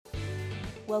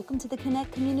Welcome to the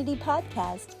Connect Community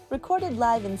Podcast, recorded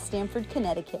live in Stamford,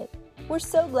 Connecticut. We're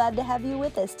so glad to have you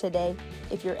with us today.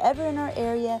 If you're ever in our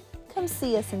area, come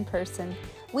see us in person.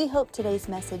 We hope today's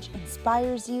message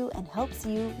inspires you and helps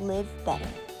you live better.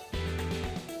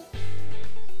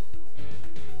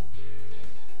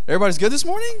 Everybody's good this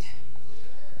morning?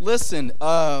 Listen,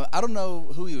 I don't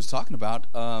know who he was talking about.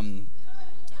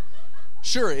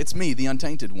 Sure, it's me, the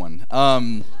untainted one.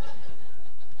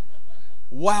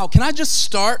 Wow, can I just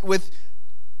start with,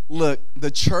 look, the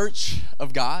Church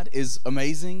of God is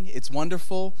amazing. It's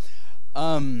wonderful,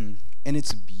 and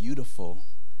it's beautiful.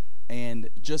 And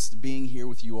just being here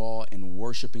with you all and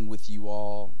worshiping with you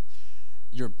all.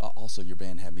 Your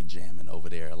band had me jamming over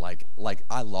there. Like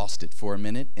I lost it for a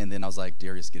minute, and then I was like,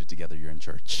 Darius, get it together. You're in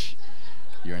church.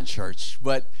 You're in church.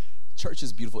 But church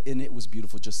is beautiful, and it was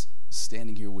beautiful just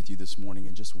standing here with you this morning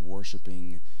and just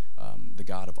worshiping the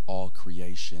God of all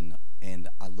creation. And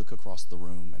I look across the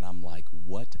room, and I'm like,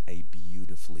 what a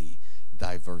beautifully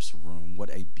diverse room. What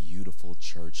a beautiful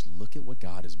church. Look at what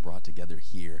God has brought together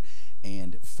here.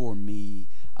 And for me,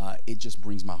 it just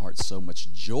brings my heart so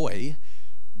much joy,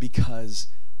 because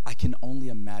I can only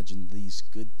imagine these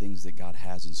good things that God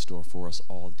has in store for us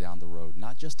all down the road,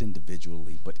 not just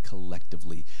individually, but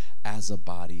collectively, as a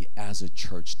body, as a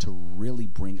church, to really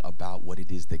bring about what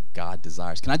it is that God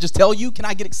desires. Can I just tell you, can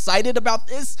I get excited about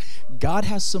this? God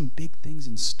has some big things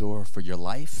in store for your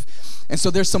life. And so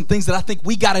there's some things that I think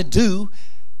we got to do,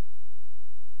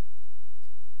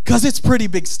 because it's pretty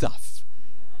big stuff.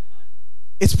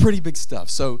 It's pretty big stuff.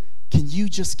 So can you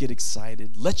just get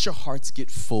excited? Let your hearts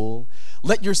get full.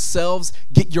 Let yourselves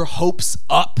get your hopes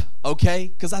up,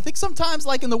 okay? Because I think sometimes,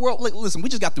 like in the world, listen, we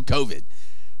just got through COVID.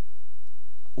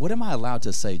 What am I allowed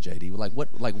to say, JD?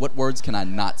 What words can I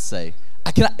not say?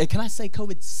 Can I say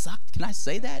COVID sucked? Can I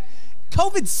say that?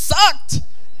 COVID sucked!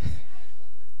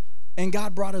 And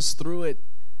God brought us through it.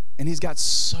 And he's got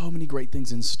so many great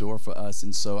things in store for us.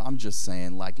 And so I'm just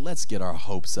saying, let's get our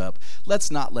hopes up.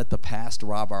 Let's not let the past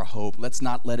rob our hope. Let's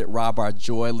not let it rob our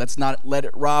joy. Let's not let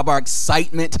it rob our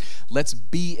excitement. Let's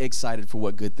be excited for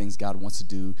what good things God wants to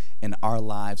do in our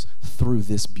lives through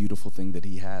this beautiful thing that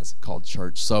he has called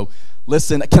church. So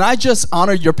listen, can I just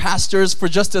honor your pastors for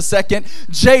just a second?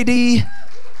 JD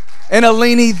and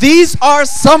Alini, these are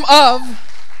some of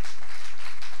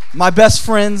my best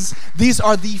friends. These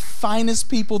are the finest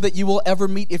people that you will ever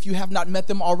meet. If you have not met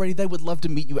them already, they would love to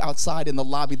meet you outside in the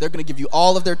lobby. They're going to give you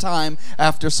all of their time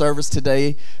after service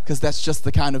today, because that's just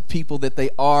the kind of people that they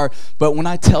are. But when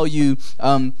I tell you,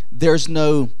 there's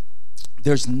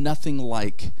nothing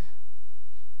like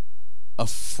a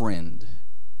friend.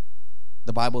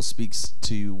 The Bible speaks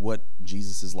to what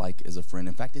Jesus is like as a friend.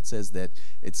 In fact, it says that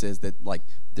like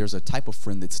there's a type of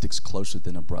friend that sticks closer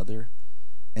than a brother.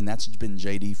 And that's been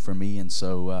JD for me. And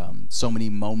so so many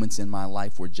moments in my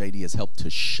life where JD has helped to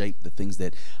shape the things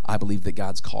that I believe that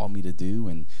God's called me to do,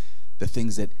 and the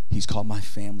things that he's called my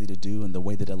family to do, and the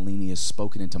way that Alini has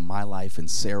spoken into my life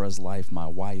and Sarah's life, my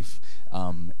wife.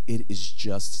 It is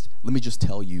just, let me just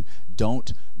tell you,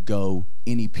 don't go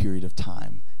any period of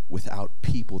time without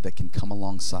people that can come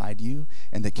alongside you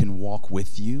and that can walk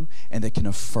with you and that can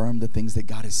affirm the things that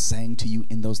God is saying to you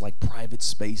in those private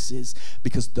spaces,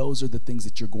 because those are the things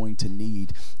that you're going to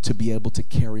need to be able to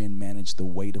carry and manage the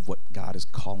weight of what God is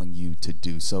calling you to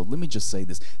do. So let me just say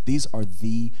this. These are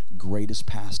the greatest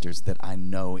pastors that I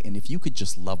know. And if you could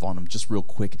just love on them just real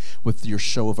quick with your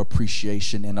show of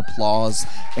appreciation and applause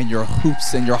and your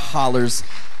hoops and your hollers.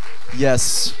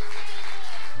 Yes,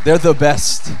 they're the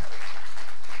best.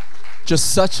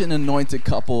 Just such an anointed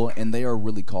couple, and they are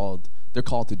really called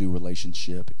to do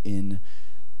relationship in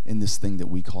this thing that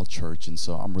we call church. And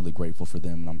so I'm really grateful for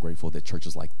them, and I'm grateful that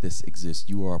churches like this exist.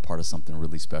 You are a part of something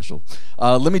really special.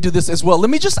 Let me do this as well. Let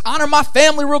me just honor my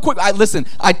family real quick.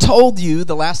 I told you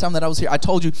the last time that I was here, I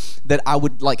told you that I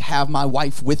would have my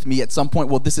wife with me at some point.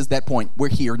 Well, this is that point. We're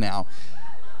here now.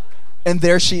 And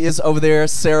there she is over there.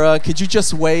 Sarah, could you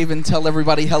just wave and tell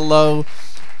everybody hello?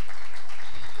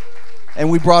 And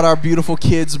we brought our beautiful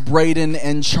kids, Braden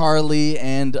and Charlie,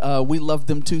 and we love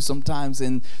them too sometimes.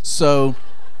 And so,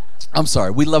 I'm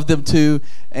sorry, we love them too,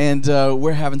 and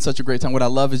we're having such a great time. What I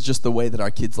love is just the way that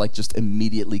our kids just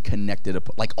immediately connected,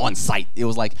 on sight. It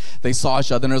was like they saw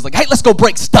each other and it was like, hey, let's go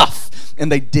break stuff.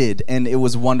 And they did, and it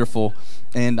was wonderful.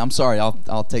 And I'm sorry,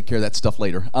 I'll take care of that stuff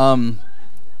later.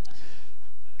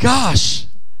 Gosh,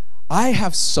 I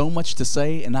have so much to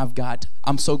say, and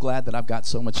I'm so glad that I've got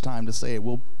so much time to say it.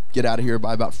 We'll get out of here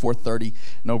by about 4:30,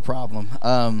 no problem.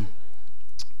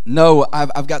 No,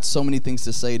 I've got so many things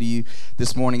to say to you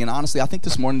this morning. And honestly, I think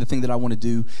this morning the thing that I want to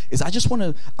do is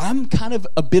I'm kind of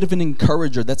a bit of an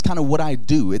encourager. That's kind of what I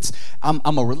do.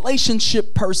 I'm a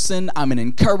relationship person. I'm an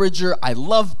encourager. I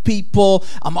love people.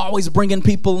 I'm always bringing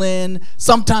people in.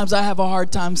 Sometimes I have a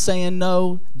hard time saying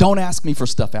no. Don't ask me for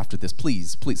stuff after this.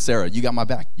 Please, Sarah, you got my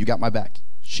back. You got my back.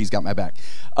 She's got my back.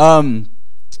 I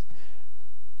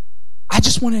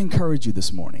just want to encourage you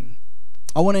this morning.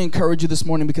 I want to encourage you this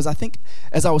morning because I think,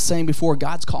 as I was saying before,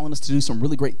 God's calling us to do some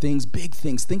really great things, big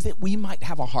things that we might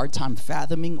have a hard time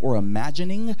fathoming or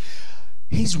imagining.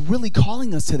 He's really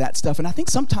calling us to that stuff. And I think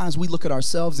sometimes we look at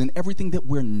ourselves and everything that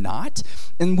we're not,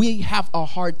 and we have a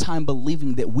hard time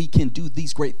believing that we can do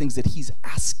these great things that he's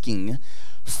asking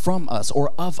from us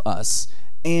or of us.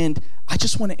 And I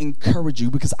just want to encourage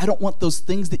you because I don't want those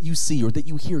things that you see or that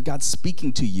you hear God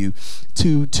speaking to you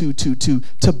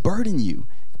to burden you.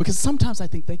 Because sometimes I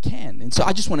think they can. And so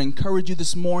I just want to encourage you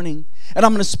this morning. And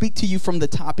I'm going to speak to you from the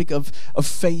topic of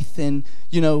faith. And,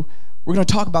 we're going to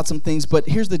talk about some things. But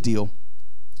here's the deal.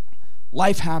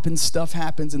 Life happens, stuff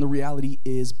happens. And the reality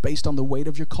is, based on the weight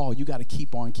of your call, you got to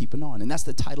keep on keeping on. And that's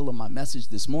the title of my message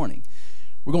this morning.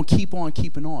 We're going to keep on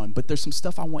keeping on. But there's some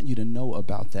stuff I want you to know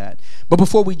about that. But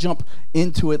before we jump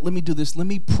into it, let me do this. Let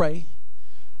me pray.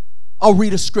 I'll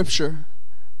read a scripture.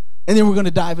 And then we're going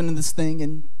to dive into this thing,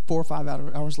 and 4 or 5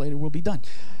 hours later, we'll be done.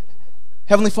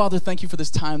 Heavenly Father, thank you for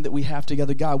this time that we have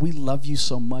together. God, we love you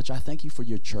so much. I thank you for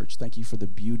your church. Thank you for the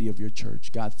beauty of your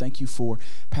church. God, thank you for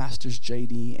Pastors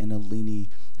JD and Alini,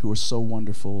 who are so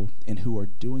wonderful and who are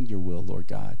doing your will, Lord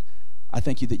God. I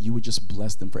thank you that you would just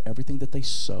bless them for everything that they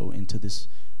sow into this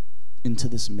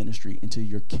ministry, into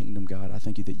your kingdom, God. I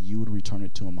thank you that you would return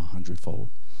it to them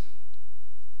 100-fold.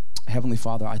 Heavenly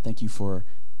Father, I thank you for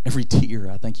every tear.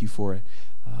 I thank you for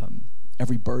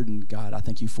every burden, God. I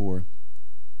thank you for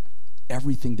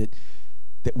everything that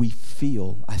we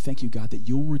feel. I thank you, God, that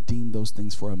you'll redeem those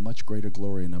things for a much greater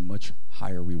glory and a much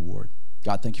higher reward.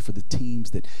 God, thank you for the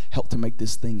teams that helped to make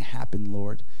this thing happen,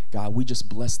 Lord. God, we just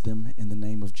bless them in the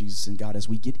name of Jesus. And God, as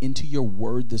we get into your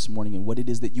word this morning and what it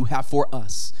is that you have for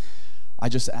us, I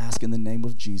just ask in the name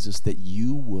of Jesus that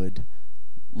you would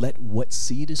let what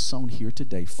seed is sown here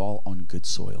today fall on good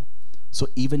soil. So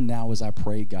even now as I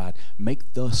pray, God,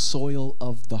 make the soil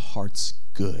of the hearts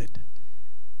good.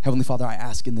 Heavenly Father, I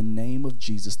ask in the name of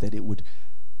Jesus that it would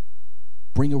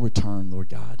bring a return, Lord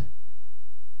God.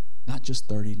 Not just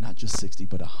 30, not just 60,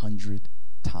 but 100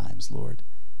 times, Lord.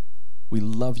 We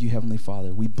love you, Heavenly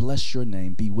Father. We bless your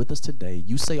name. Be with us today.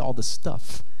 You say all the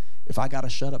stuff. If I got to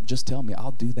shut up, just tell me.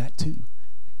 I'll do that too.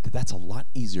 That's a lot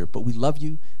easier. But we love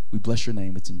you. We bless your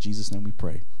name. It's in Jesus' name we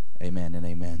pray. Amen and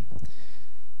amen.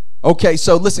 Okay,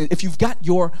 so listen, if you've got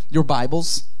your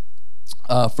Bibles,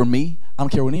 for me, I don't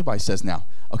care what anybody says now,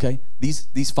 okay?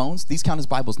 These phones, these count as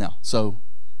Bibles now. So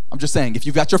I'm just saying, if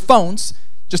you've got your phones,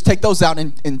 just take those out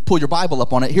and pull your Bible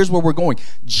up on it. Here's where we're going.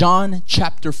 John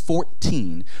chapter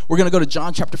 14. We're going to go to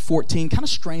John chapter 14. Kind of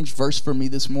strange verse for me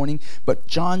this morning, but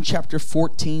John chapter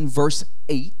 14, verse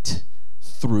 8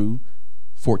 through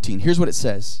 14. Here's what it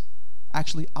says.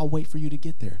 Actually, I'll wait for you to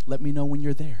get there. Let me know when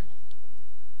you're there.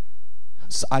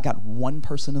 So I got one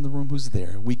person in the room who's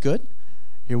there. We good?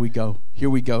 Here we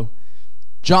go.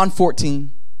 John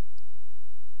 14,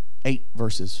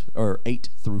 8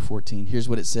 through 14. Here's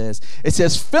what it says. It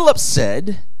says, Philip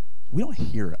said, we don't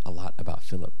hear a lot about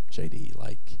Philip, JD,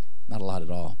 like not a lot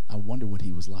at all. I wonder what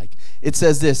he was like. It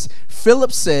says this,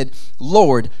 Philip said,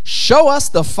 Lord, show us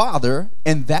the Father,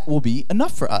 and that will be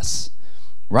enough for us.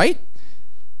 Right?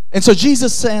 And so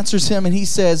Jesus answers him, and he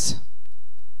says,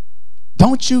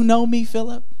 don't you know me,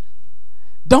 Philip?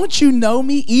 Don't you know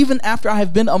me even after I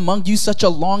have been among you such a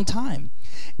long time?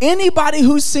 Anybody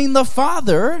who's seen the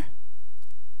Father,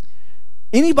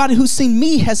 anybody who's seen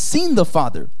me has seen the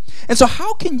Father. And so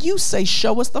how can you say,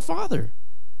 show us the Father?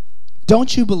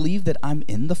 Don't you believe that I'm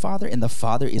in the Father and the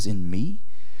Father is in me?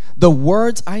 The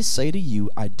words I say to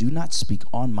you, I do not speak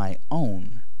on my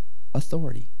own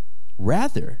authority.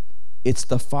 Rather, it's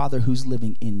the Father who's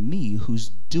living in me who's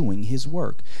doing his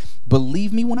work.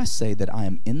 Believe me when I say that I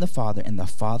am in the Father and the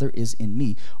Father is in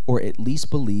me, or at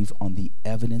least believe on the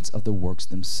evidence of the works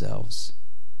themselves.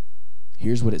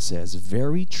 Here's what it says.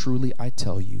 Very truly I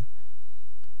tell you,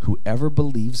 whoever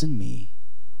believes in me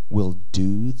will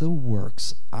do the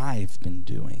works I've been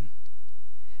doing,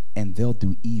 and they'll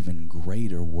do even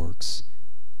greater works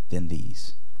than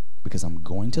these, because I'm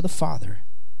going to the Father.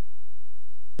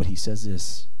 But he says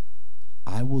this,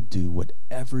 I will do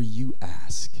whatever you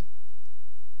ask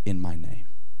in my name.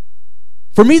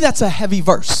 For me, that's a heavy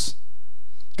verse,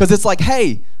 because it's like,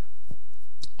 hey,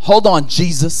 hold on,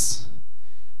 Jesus.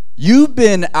 You've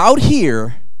been out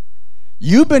here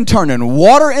You've been turning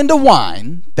water into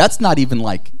wine. That's not even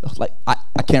like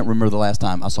I can't remember the last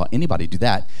time I saw anybody do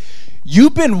that.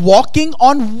 You've been walking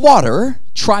on water.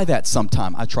 Try that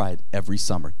sometime. I try it every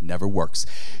summer. Never works.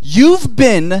 You've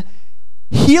been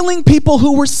healing people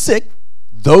who were sick.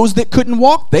 Those that couldn't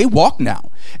walk, they walk now.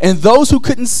 And those who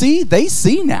couldn't see, they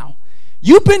see now.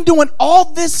 You've been doing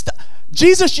all this stuff.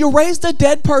 Jesus, you raised a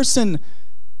dead person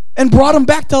and brought him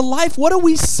back to life. What are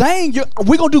we saying? Are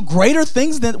we going to do greater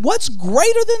things than, what's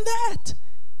greater than that?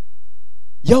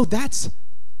 Yo, that's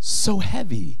so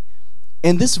heavy.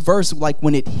 And this verse, like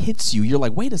when it hits you, you're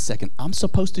like, wait a second, I'm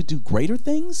supposed to do greater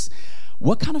things?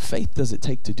 What kind of faith does it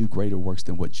take to do greater works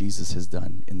than what Jesus has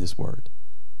done in this word?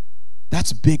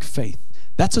 That's big faith.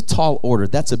 That's a tall order.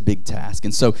 That's a big task.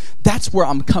 And so that's where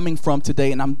I'm coming from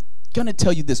today. And I'm going to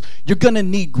tell you this. You're going to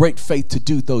need great faith to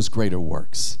do those greater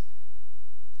works.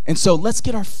 And so let's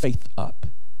get our faith up.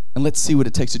 And let's see what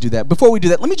it takes to do that. Before we do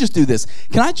that, let me just do this.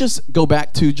 Can I just go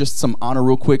back to just some honor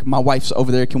real quick? My wife's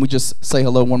over there. Can we just say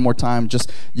hello one more time?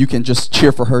 Just you can just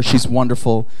cheer for her. She's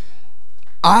wonderful.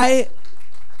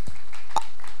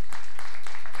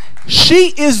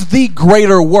 She is the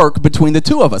greater work between the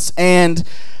two of us. And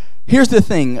here's the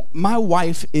thing. My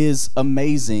wife is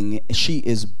amazing. She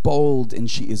is bold and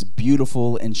she is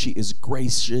beautiful and she is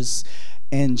gracious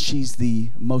and she's the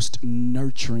most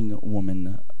nurturing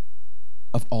woman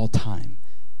of all time.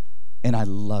 And I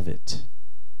love it.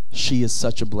 She is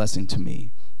such a blessing to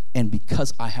me. And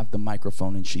because I have the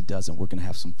microphone and she doesn't, we're going to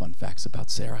have some fun facts about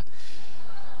Sarah.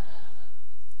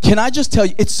 Can I just tell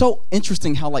you, it's so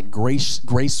interesting how like grace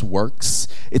works.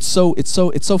 It's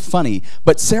so funny.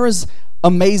 But Sarah's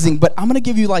amazing. But I'm going to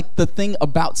give you like the thing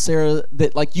about Sarah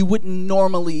that like you wouldn't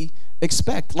normally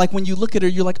expect. Like when you look at her,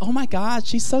 you're like, oh my God,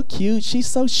 she's so cute. She's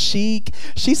so chic.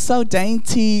 She's so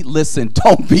dainty. Listen,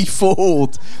 don't be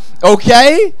fooled.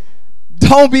 Okay?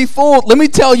 Don't be fooled. Let me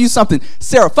tell you something.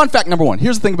 Sarah, fun fact number one.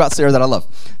 Here's the thing about Sarah that I love.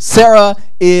 Sarah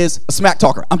is a smack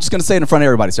talker. I'm just going to say it in front of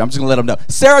everybody, so I'm just going to let them know.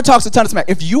 Sarah talks a ton of smack.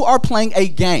 If you are playing a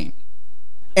game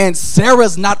and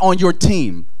Sarah's not on your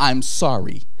team, I'm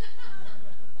sorry.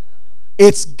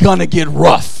 It's going to get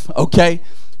rough, okay?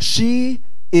 She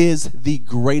is the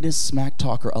greatest smack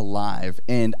talker alive,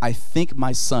 and I think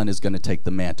my son is going to take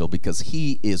the mantle because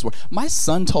he is. My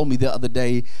son told me the other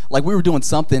day, like we were doing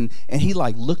something, and he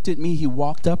like looked at me, he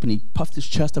walked up, and he puffed his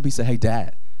chest up. He said, hey,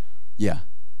 Dad, yeah,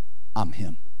 I'm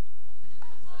him.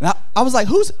 And I was like,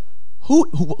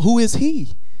 who is he?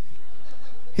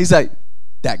 He's like,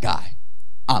 that guy,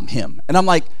 I'm him. And I'm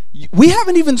like, we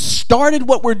haven't even started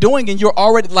what we're doing, and you're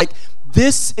already like,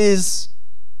 this is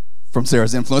from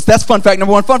Sarah's influence. That's fun fact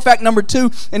number one. Fun fact number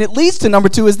two, and it leads to number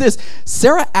two, is this.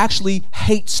 Sarah actually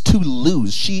hates to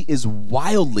lose. She is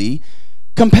wildly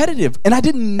competitive. And I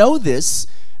didn't know this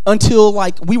until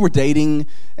like we were dating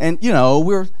and,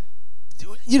 we're,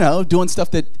 doing stuff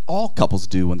that all couples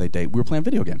do when they date. We were playing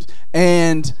video games.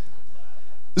 And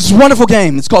this is a wonderful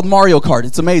game. It's called Mario Kart.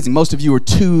 It's amazing. Most of you are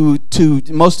too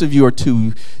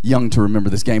young to remember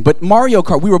this game. But Mario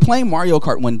Kart, we were playing Mario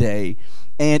Kart one day,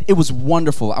 and it was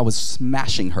wonderful. I was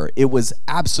smashing her. It was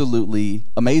absolutely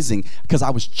amazing because I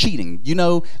was cheating.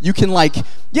 You can like,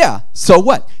 yeah, so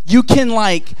what? You can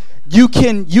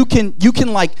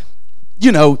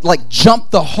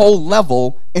jump the whole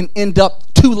level and end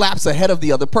up 2 laps ahead of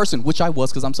the other person, which I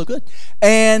was because I'm so good.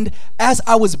 And as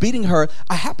I was beating her,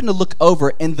 I happened to look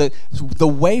over, and the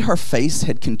way her face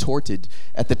had contorted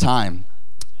at the time,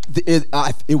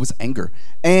 it was anger.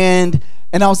 And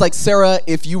I was like, Sarah,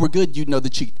 if you were good, you'd know the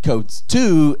cheat codes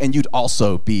too, and you'd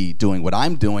also be doing what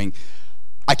I'm doing.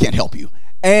 I can't help you.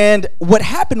 And what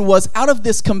happened was, out of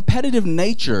this competitive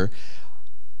nature,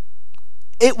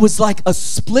 it was like a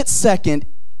split second,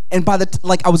 and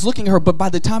I was looking at her, but by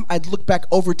the time I'd look back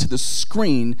over to the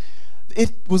screen,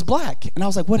 it was black. And I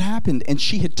was like, what happened? And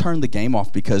she had turned the game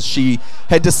off because she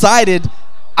had decided,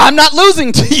 I'm not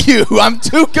losing to you. I'm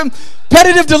too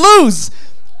competitive to lose.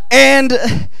 And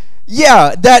a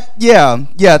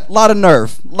lot of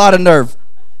nerve.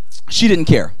 She didn't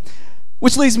care.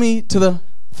 Which leads me to the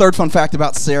third fun fact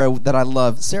about Sarah that I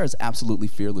love. Sarah's absolutely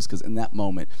fearless because in that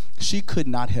moment, she could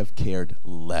not have cared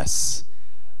less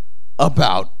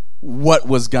about what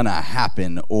was going to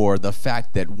happen or the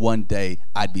fact that one day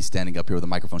I'd be standing up here with a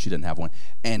microphone, she didn't have one,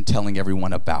 and telling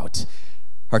everyone about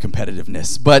her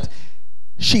competitiveness. But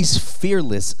she's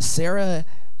fearless. Sarah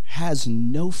has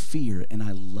no fear, and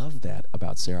I love that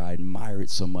about Sarah. I admire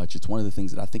it so much. It's one of the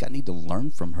things that I think I need to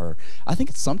learn from her. I think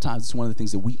sometimes it's one of the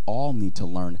things that we all need to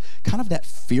learn, kind of that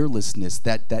fearlessness,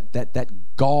 that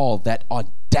gall, that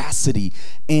audacity.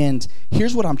 And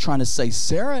here's what I'm trying to say.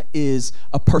 Sarah is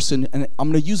a person, and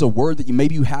I'm going to use a word that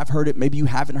maybe you have heard it, maybe you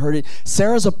haven't heard it.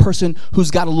 Sarah's a person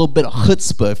who's got a little bit of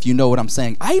chutzpah, if you know what I'm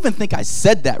saying. I even think I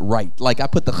said that right. Like I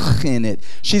put the ch in it.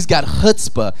 She's got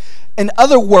chutzpah. In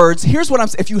other words, here's what I'm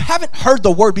saying. If you haven't heard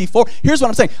the word before, here's what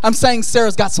I'm saying. I'm saying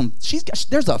Sarah's got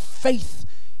there's a faith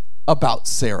about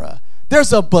Sarah.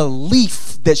 There's a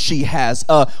belief that she has.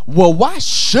 Well, why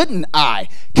shouldn't I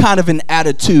kind of an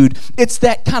attitude. It's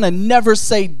that kind of never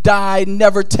say die,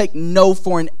 never take no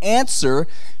for an answer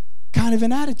kind of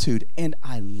an attitude. And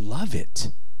I love it.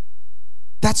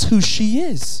 That's who she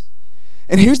is.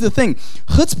 And here's the thing.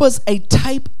 Chutzpah's a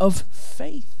type of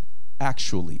faith,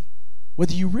 actually,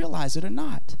 whether you realize it or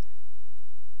not.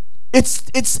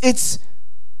 It's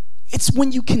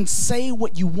when you can say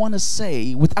what you want to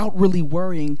say without really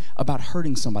worrying about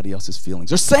hurting somebody else's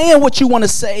feelings, or saying what you want to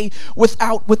say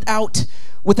without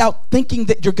thinking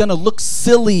that you're going to look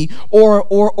silly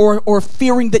or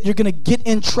fearing that you're going to get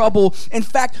in trouble. In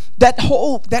fact, that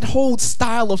whole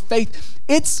style of faith,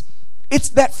 it's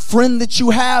that friend that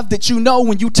you have that you know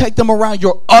when you take them around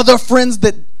your other friends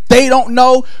that they don't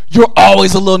know, you're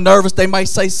always a little nervous. They might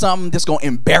say something that's going to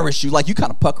embarrass you. Like you kind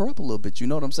of pucker up a little bit. You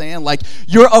know what I'm saying? Like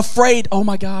you're afraid. Oh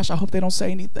my gosh, I hope they don't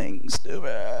say anything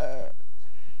stupid.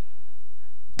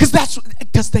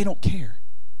 Because they don't care.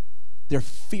 They're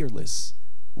fearless.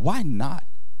 Why not?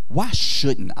 Why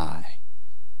shouldn't I?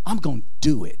 I'm going to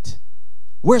do it.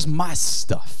 Where's my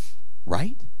stuff?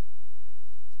 Right?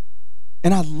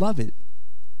 And I love it.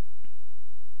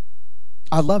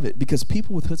 I love it because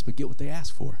people with chutzpah get what they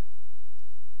ask for.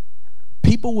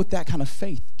 People with that kind of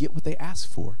faith get what they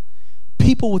ask for.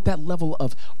 People with that level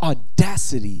of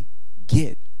audacity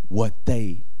get what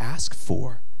they ask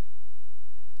for.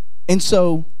 And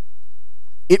so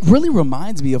it really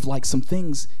reminds me of like some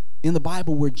things in the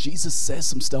Bible where Jesus says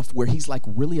some stuff where he's like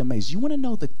really amazed. You want to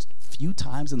know the few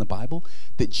times in the Bible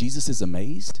that Jesus is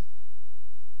amazed?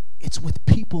 It's with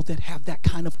people that have that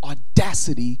kind of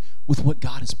audacity with what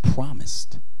God has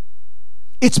promised.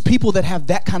 It's people that have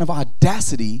that kind of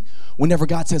audacity whenever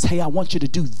God says, hey, I want you to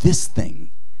do this thing.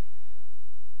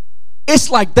 It's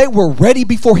like they were ready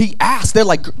before he asked. They're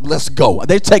like, let's go.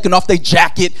 They're taking off their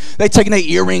jacket. They're taking their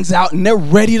earrings out and they're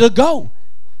ready to go.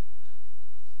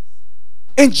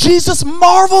 And Jesus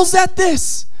marvels at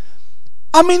this.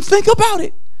 I mean, think about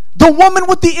it. The woman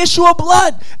with the issue of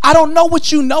blood. I don't know what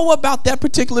you know about that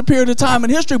particular period of time in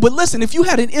history, but listen, if you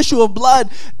had an issue of blood,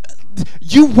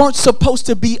 you weren't supposed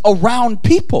to be around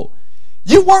people.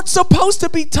 You weren't supposed to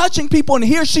be touching people, and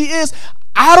here she is.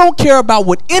 I don't care about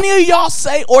what any of y'all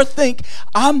say or think.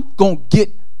 I'm going to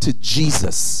get to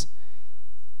Jesus.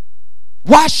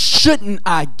 Why shouldn't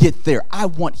I get there? I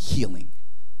want healing.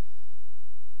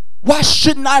 Why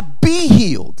shouldn't I be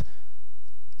healed?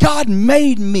 God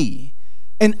made me.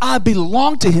 And I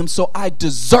belong to him, so I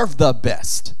deserve the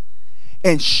best.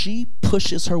 And she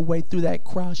pushes her way through that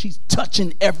crowd. She's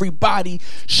touching everybody.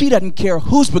 She doesn't care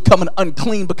who's becoming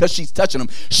unclean because she's touching them.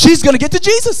 She's going to get to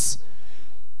Jesus.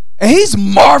 And he's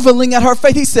marveling at her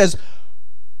faith. He says,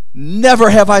 never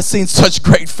have I seen such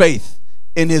great faith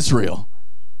in Israel.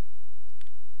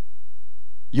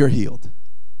 You're healed.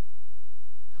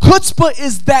 Chutzpah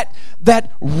is that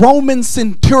Roman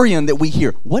centurion that we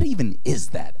hear. What even is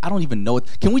that? I don't even know it.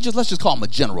 Let's just call him a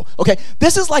general. Okay,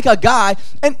 this is like a guy,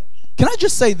 and can I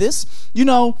just say this? You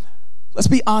know, let's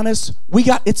be honest.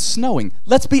 It's snowing.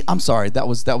 I'm sorry. That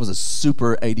was a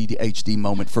super ADHD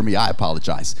moment for me. I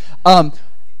apologize.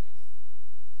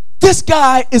 This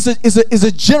guy is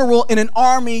a general in an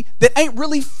army that ain't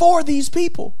really for these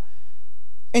people,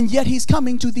 and yet he's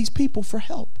coming to these people for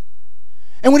help.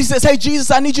 And when he says, hey, Jesus,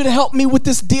 I need you to help me with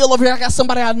this deal over here. I got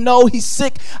somebody I know. He's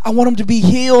sick. I want him to be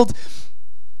healed.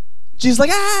 Jesus is like,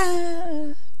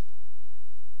 hey.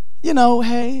 And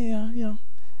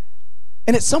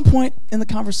at some point in the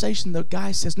conversation, the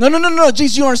guy says, no,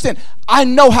 Jesus, you don't understand. I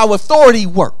know how authority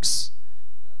works.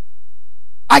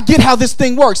 I get how this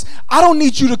thing works. I don't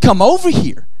need you to come over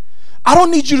here. I don't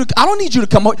need you to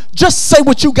come over. Just say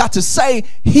what you got to say.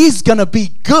 He's going to be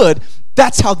good.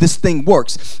 That's how this thing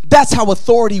works. That's how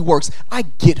authority works. I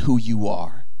get who you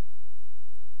are.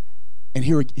 And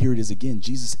here it is again.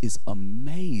 Jesus is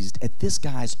amazed at this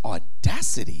guy's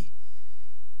audacity.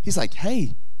 He's like,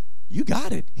 hey, you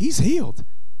got it. He's healed.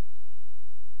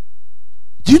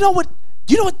 Do you know what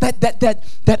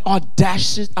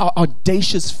that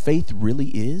audacious faith really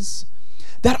is?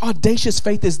 That audacious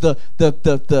faith is I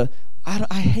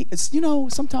hate it's,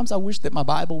 sometimes I wish that my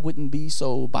Bible wouldn't be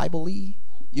so Bible-y.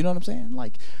 You know what I'm saying?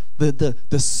 Like the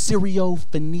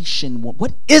Syro-Phoenician one.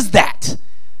 What is that?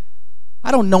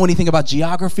 I don't know anything about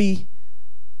geography.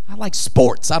 I like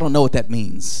sports. I don't know what that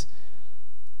means.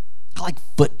 I like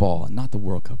football and not the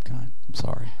World Cup kind. I'm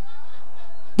sorry.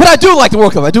 But I do like the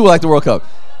World Cup. I do like the World Cup.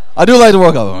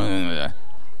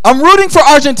 I'm rooting for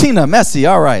Argentina. Messi.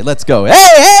 All right, let's go.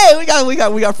 Hey, we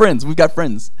got friends. We've got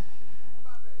friends.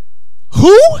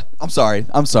 Who? I'm sorry.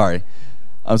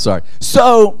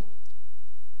 So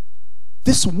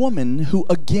this woman who,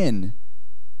 again,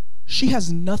 she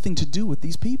has nothing to do with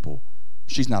these people.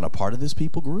 She's not a part of this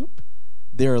people group.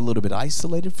 They're a little bit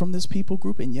isolated from this people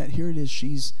group, and yet here it is.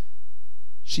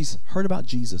 She's heard about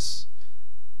Jesus.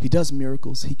 He does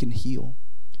miracles. He can heal.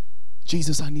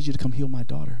 Jesus, I need you to come heal my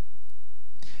daughter.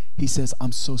 He says,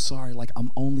 I'm so sorry. Like,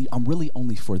 I'm really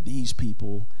only for these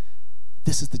people.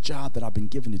 This is the job that I've been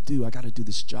given to do. I got to do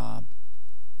this job.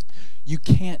 You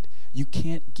can't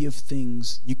give the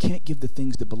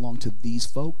things that belong to these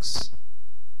folks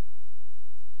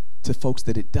to folks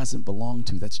that it doesn't belong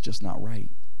to. That's just not right.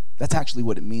 That's actually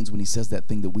what it means when he says that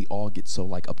thing that we all get so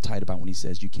like uptight about when he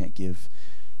says you can't give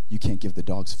the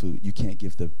dogs food. You can't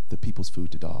give the people's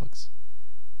food to dogs.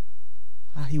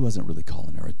 He wasn't really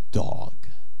calling her a dog.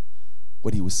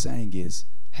 What he was saying is,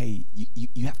 hey,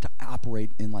 you have to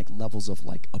operate in like levels of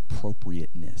like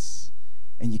appropriateness.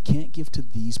 And you can't give to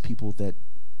these people that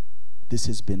this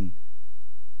has been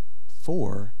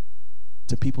for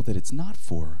to people that it's not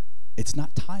for. It's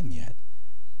not time yet.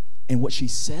 And what she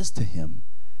says to him,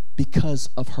 because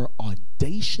of her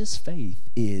audacious faith,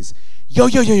 is,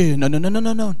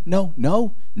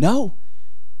 no.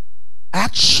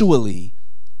 Actually,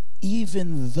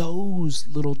 even those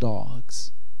little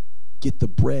dogs get the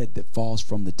bread that falls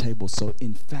from the table. So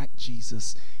in fact,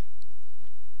 Jesus,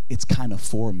 it's kind of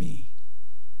for me.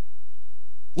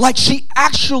 Like, she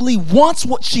actually wants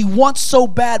what she wants so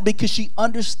bad because she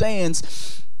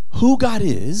understands who God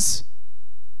is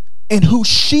and who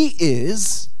she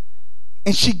is,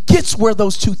 and she gets where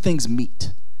those two things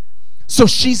meet. So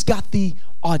she's got the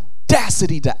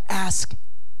audacity to ask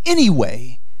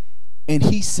anyway, and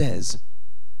he says,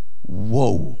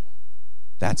 whoa,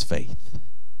 that's faith.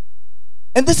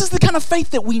 And this is the kind of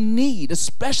faith that we need,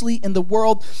 especially in the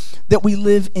world that we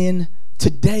live in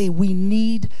today. We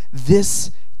need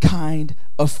this kind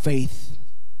of faith.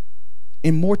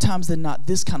 And more times than not,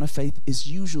 this kind of faith is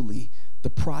usually the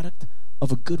product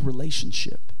of a good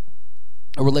relationship,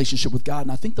 a relationship with God.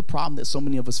 And I think the problem that so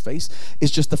many of us face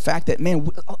is just the fact that, man,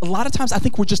 a lot of times I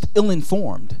think we're just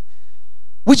ill-informed.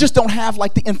 We just don't have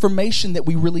like the information that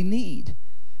we really need.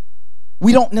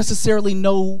 We don't necessarily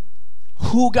know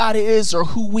who God is or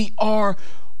who we are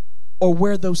or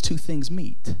where those two things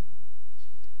meet.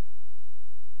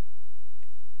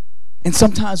 And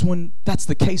sometimes when that's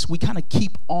the case, we kind of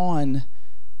keep on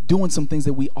doing some things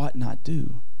that we ought not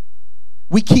do.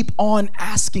 We keep on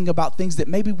asking about things that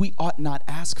maybe we ought not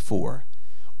ask for.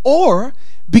 Or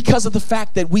because of the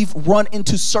fact that we've run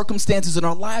into circumstances in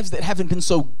our lives that haven't been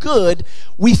so good,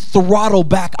 we throttle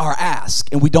back our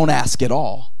ask and we don't ask at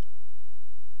all,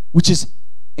 which is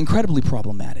incredibly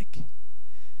problematic.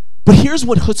 But here's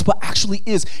what chutzpah actually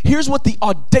is. Here's what the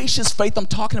audacious faith I'm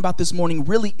talking about this morning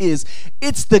really is.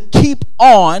 It's the keep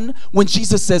on when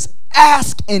Jesus says,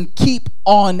 ask and keep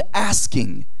on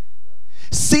asking.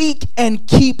 Seek and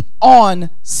keep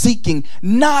on seeking.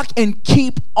 Knock and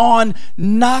keep on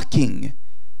knocking.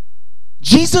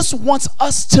 Jesus wants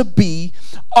us to be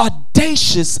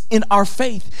audacious in our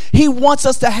faith. He wants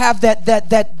us to have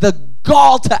the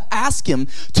gall to ask him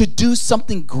to do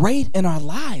something great in our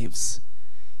lives.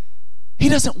 He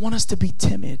doesn't want us to be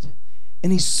timid,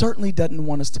 and he certainly doesn't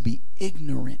want us to be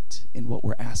ignorant in what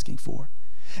we're asking for.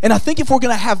 And I think if we're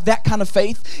going to have that kind of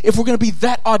faith, if we're going to be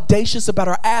that audacious about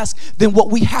our ask, then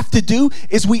what we have to do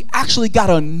is we actually got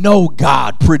to know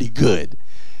God pretty good.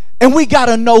 And we got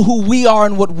to know who we are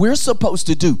and what we're supposed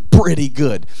to do pretty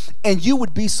good. And you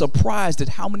would be surprised at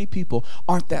how many people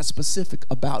aren't that specific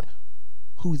about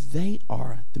who they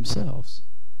are themselves.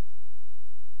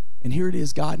 And here it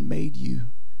is, God made you.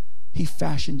 He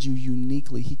fashioned you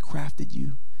uniquely. He crafted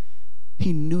you.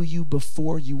 He knew you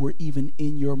before you were even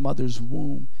in your mother's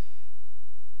womb.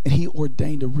 And he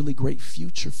ordained a really great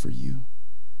future for you.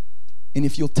 And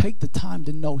if you'll take the time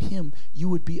to know him, you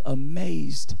would be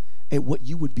amazed at what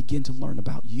you would begin to learn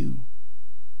about you.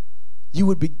 You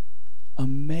would be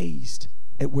amazed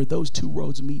at where those two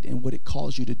roads meet and what it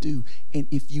calls you to do. And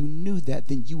if you knew that,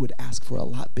 then you would ask for a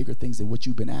lot bigger things than what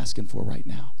you've been asking for right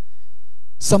now.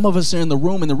 Some of us are in the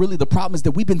room, and really the problem is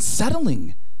that we've been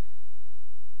settling.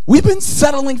 We've been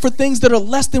settling for things that are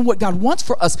less than what God wants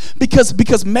for us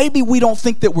because maybe we don't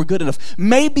think that we're good enough.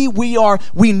 Maybe we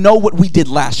know what we did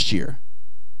last year.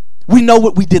 We know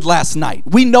what we did last night.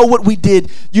 We know what we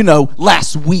did,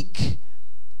 last week.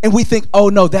 And we think, oh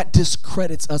no, that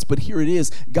discredits us. But here it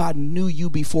is. God knew you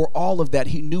before all of that.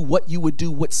 He knew what you would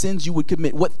do, what sins you would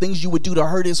commit, what things you would do to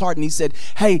hurt his heart. And he said,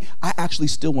 hey, I actually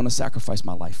still want to sacrifice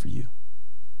my life for you.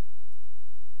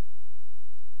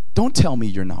 Don't tell me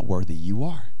you're not worthy. You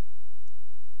are.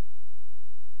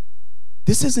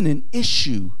 This isn't an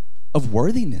issue of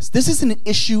worthiness. This isn't an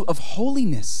issue of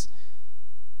holiness.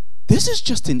 This is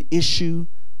just an issue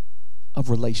of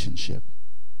relationship.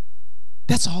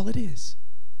 That's all it is.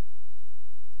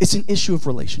 It's an issue of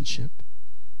relationship.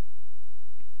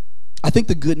 I think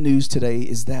the good news today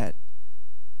is that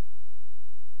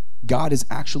God is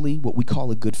actually what we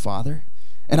call a good father.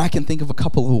 And I can think of a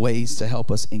couple of ways to help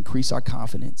us increase our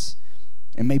confidence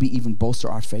and maybe even bolster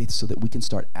our faith so that we can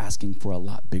start asking for a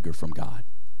lot bigger from God.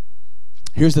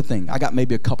 Here's the thing. I got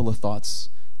maybe a couple of thoughts.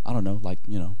 I don't know,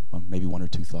 maybe one or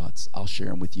two thoughts. I'll share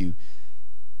them with you.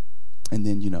 And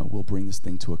then, we'll bring this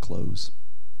thing to a close.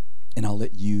 And I'll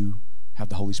let you have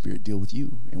the Holy Spirit deal with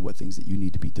you and what things that you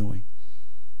need to be doing.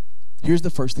 Here's the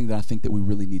first thing that I think that we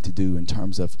really need to do in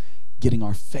terms of getting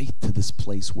our faith to this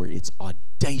place where it's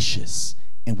audacious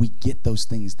and we get those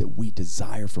things that we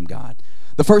desire from God.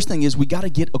 The first thing is we got to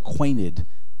get acquainted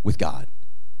with God.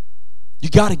 You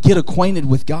got to get acquainted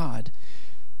with God,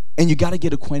 and you got to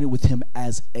get acquainted with him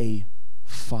as a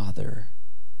father.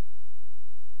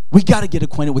 We got to get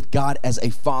acquainted with God as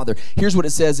a father. Here's what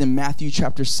it says in Matthew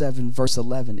chapter 7, verse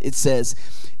 11. It says,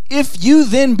 if you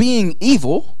then being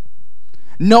evil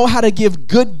know how to give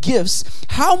good gifts,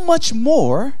 how much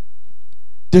more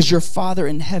does your Father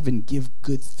in heaven give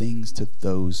good things to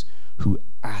those who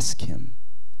ask him?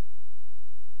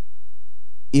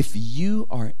 If you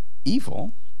are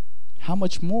evil, how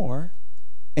much more?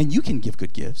 And you can give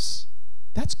good gifts.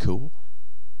 That's cool.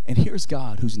 And here's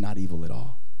God who's not evil at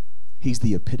all. He's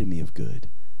the epitome of good.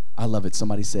 I love it.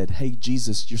 Somebody said, hey,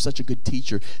 Jesus, you're such a good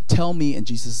teacher. Tell me. And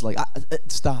Jesus is like,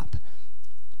 stop.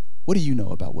 What do you know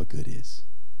about what good is?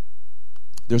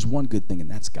 There's one good thing, and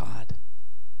that's God.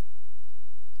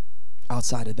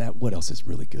 Outside of that, what else is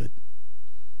really good?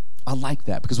 I like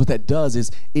that because what that does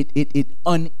is it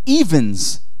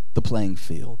unevens the playing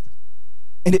field.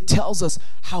 And it tells us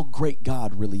how great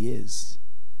God really is.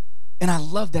 And I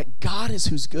love that God is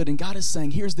who's good. And God is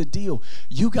saying, here's the deal.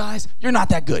 You guys, you're not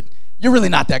that good. You're really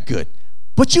not that good.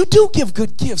 But you do give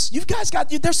good gifts. You guys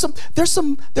there's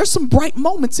some bright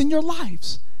moments in your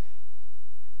lives.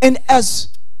 And as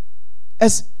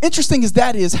interesting as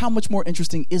that is, how much more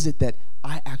interesting is it that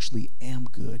I actually am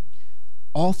good?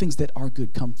 All things that are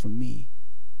good come from me.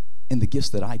 And the gifts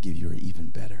that I give you are even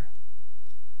better.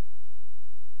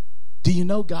 Do you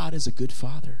know God is a good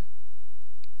father?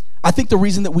 I think the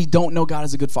reason that we don't know God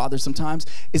as a good father sometimes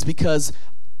is because,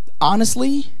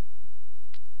 honestly,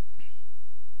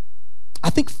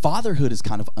 I think fatherhood is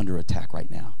kind of under attack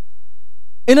right now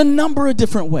in a number of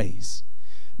different ways.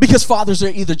 Because fathers are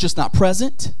either just not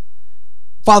present,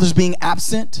 fathers being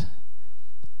absent,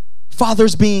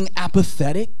 fathers being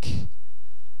apathetic.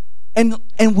 And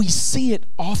we see it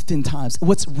oftentimes.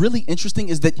 What's really interesting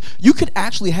is that you could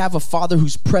actually have a father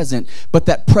who's present, but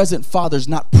that present father's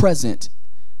not present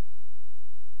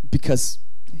because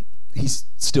he's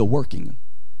still working.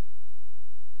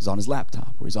 He's on his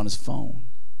laptop or he's on his phone.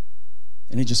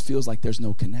 And it just feels like there's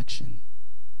no connection.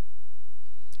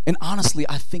 And honestly,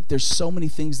 I think there's so many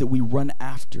things that we run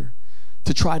after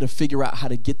to try to figure out how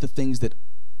to get the things that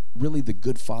really the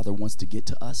good father wants to get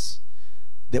to us,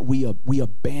 that we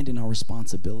abandon our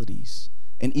responsibilities.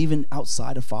 And even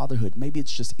outside of fatherhood, maybe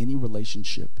it's just any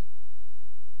relationship.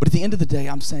 But at the end of the day,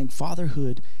 I'm saying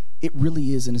fatherhood, it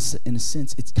really is, in a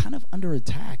sense, it's kind of under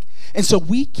attack. And so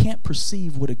we can't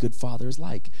perceive what a good father is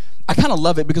like. I kind of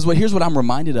love it because here's what I'm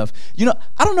reminded of.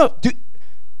 I don't know, do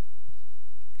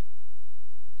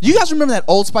you guys remember that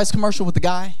Old Spice commercial with the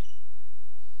guy?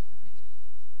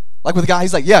 Like with the guy,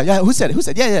 he's like, yeah, who said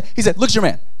it? Yeah. He said, look at your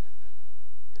man.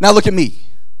 Now look at me.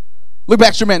 Look back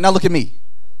at your man, now look at me.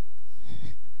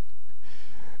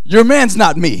 Your man's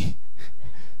not me.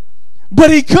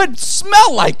 But he could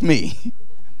smell like me.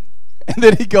 And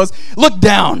then he goes, look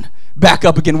down, back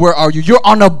up again, where are you? You're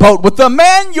on a boat with the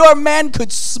man your man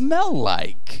could smell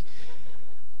like.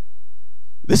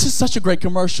 This is such a great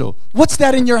commercial. What's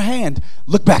that in your hand?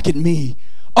 Look back at me.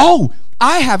 Oh,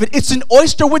 I have it. It's an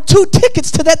oyster with 2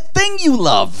 tickets to that thing you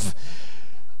love.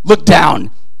 Look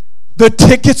down. The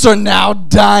tickets are now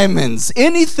diamonds.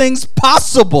 Anything's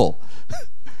possible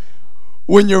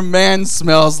when your man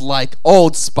smells like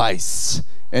Old Spice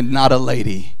and not a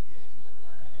lady.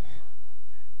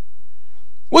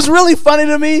 What's really funny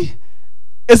to me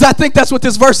is I think that's what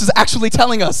this verse is actually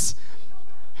telling us.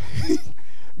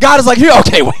 God is like, here,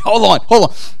 okay, wait, hold on.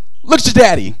 Look at your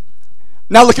daddy.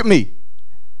 Now look at me.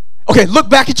 Okay, look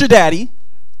back at your daddy.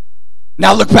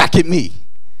 Now look back at me.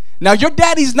 Now your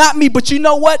daddy's not me, but you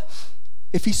know what?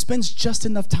 If he spends just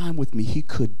enough time with me, he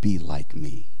could be like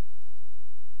me.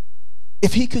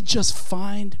 If he could just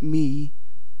find me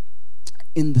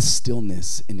in the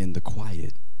stillness and in the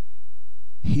quiet,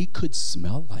 he could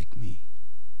smell like me.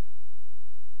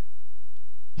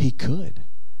 He could.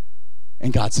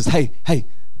 And God says, hey,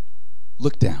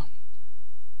 look down.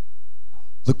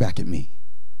 Look back at me.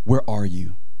 Where are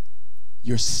you?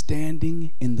 You're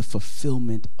standing in the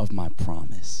fulfillment of my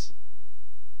promise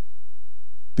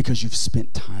because you've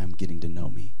spent time getting to know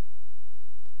me,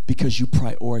 because you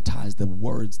prioritized the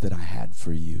words that I had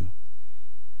for you.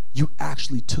 You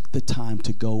actually took the time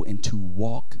to go and to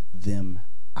walk them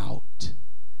out.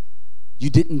 You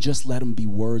didn't just let them be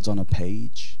words on a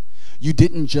page. You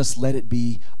didn't just let it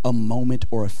be a moment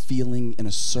or a feeling in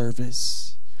a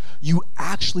service. You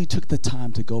actually took the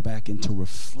time to go back and to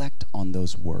reflect on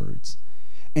those words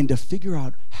and to figure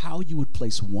out how you would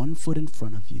place one foot in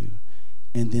front of you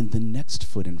and then the next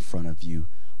foot in front of you,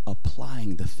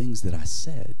 applying the things that I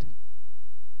said.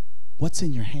 What's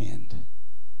in your hand?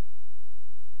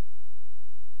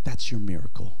 That's your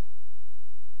miracle.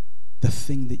 The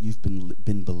thing that you've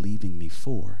been believing me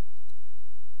for.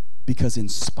 Because in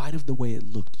spite of the way it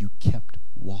looked, you kept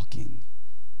walking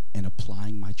and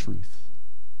applying my truth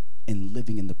and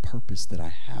living in the purpose that I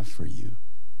have for you.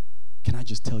 Can I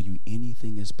just tell you,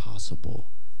 anything is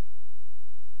possible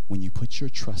when you put your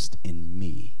trust in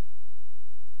me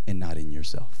and not in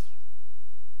yourself.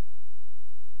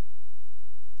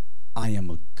 I am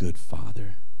a good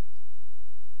father.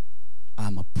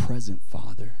 I'm a present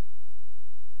father.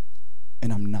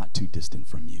 And I'm not too distant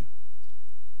from you.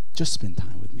 Just spend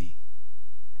time with me.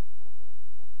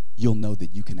 You'll know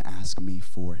that you can ask me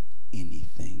for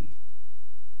anything.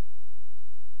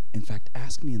 In fact,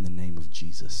 ask me in the name of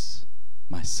Jesus,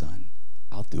 my son.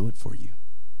 I'll do it for you.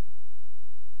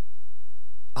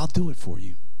 I'll do it for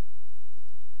you.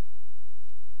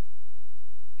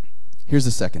 Here's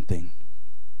the second thing.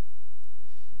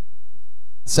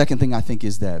 The second thing I think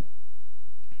is that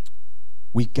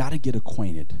we've got to get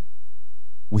acquainted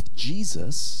with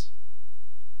Jesus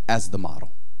as the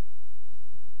model.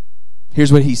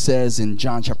 Here's what he says in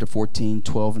John chapter 14,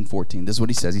 12 and 14. This is what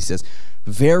he says. He says,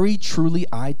 "Very truly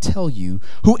I tell you,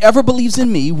 whoever believes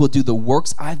in me will do the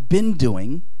works I've been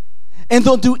doing, and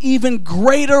they'll do even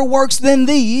greater works than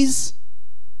these,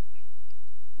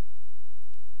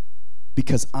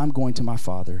 because I'm going to my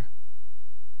Father,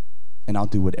 and I'll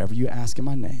do whatever you ask in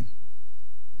my name,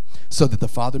 so that the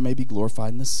Father may be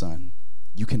glorified in the Son.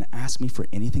 You can ask me for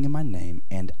anything in my name,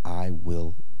 and I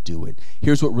will do it."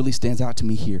 Here's what really stands out to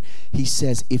me here. He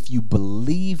says, if you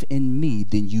believe in me,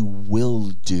 then you will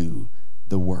do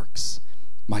the works.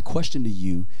 My question to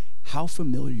you, how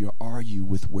familiar are you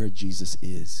with where Jesus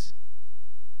is?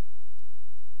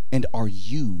 And are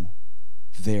you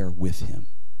there with him?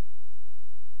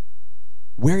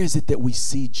 Where is it that we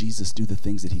see Jesus do the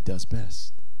things that he does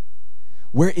best?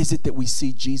 Where is it that we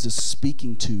see Jesus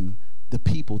speaking to the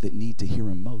people that need to hear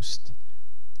him most?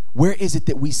 Where is it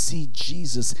that we see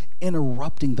Jesus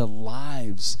interrupting the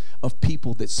lives of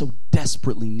people that so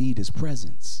desperately need his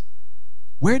presence?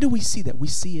 Where do we see that? We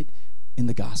see it in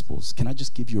the Gospels. Can I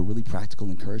just give you a really practical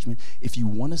encouragement? If you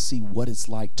want to see what it's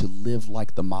like to live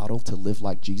like the model, to live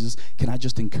like Jesus, can I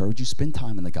just encourage you, spend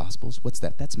time in the Gospels. What's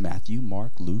that? That's Matthew,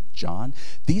 Mark, Luke, John.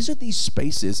 These are these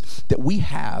spaces that we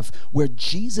have where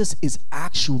Jesus is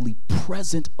actually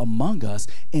present among us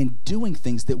and doing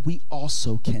things that we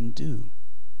also can do.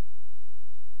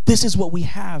 This is what we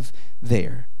have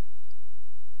there.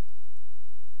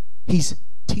 He's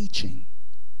teaching.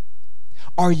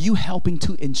 Are you helping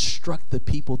to instruct the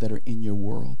people that are in your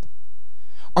world?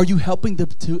 Are you helping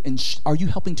to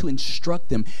instruct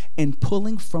them and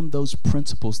pulling from those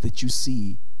principles that you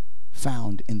see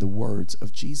found in the words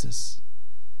of Jesus?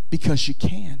 Because you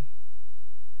can.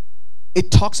 It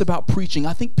talks about preaching.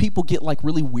 I think people get like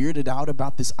really weirded out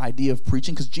about this idea of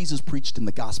preaching because Jesus preached in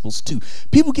the Gospels too.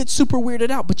 People get super weirded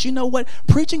out, but you know what?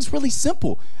 Preaching's really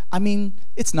simple. I mean,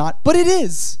 it's not, but it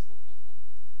is.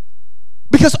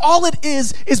 Because all it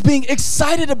is being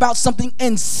excited about something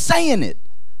and saying it,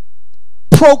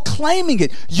 proclaiming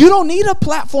it. You don't need a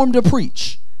platform to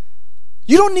preach.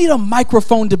 You don't need a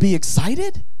microphone to be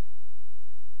excited.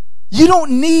 You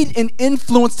don't need an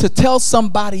influence to tell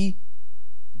somebody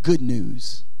good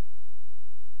news.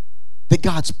 That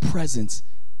God's presence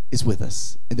is with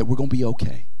us and that we're going to be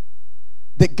okay.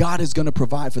 That God is going to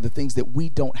provide for the things that we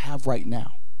don't have right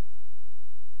now.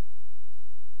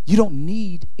 You don't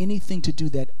need anything to do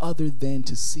that other than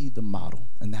to see the model,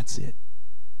 and that's it.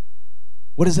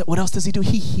 What is it? What else does he do?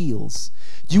 He heals.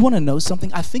 Do you want to know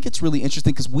something? I think it's really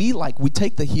interesting because we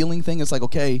take the healing thing. It's like,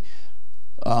 okay,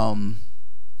 I'm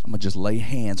going to just lay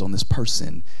hands on this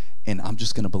person and I'm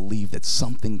just going to believe that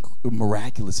something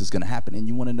miraculous is going to happen. And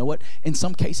you want to know what? In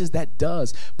some cases that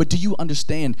does. But do you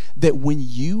understand that when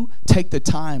you take the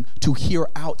time to hear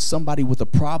out somebody with a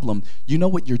problem, you know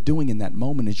what you're doing in that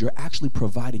moment is you're actually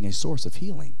providing a source of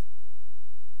healing.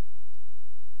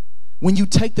 When you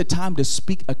take the time to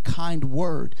speak a kind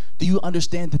word, do you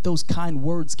understand that those kind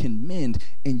words can mend,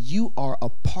 and you are a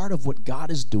part of what God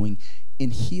is doing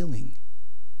in healing?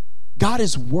 God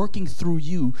is working through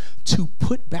you to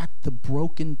put back the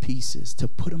broken pieces, to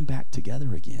put them back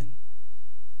together again.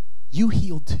 You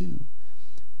heal too,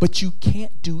 but you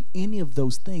can't do any of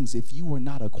those things if you are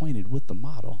not acquainted with the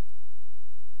model.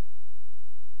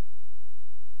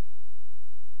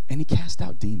 And he cast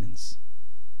out demons.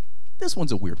 This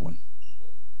one's a weird one.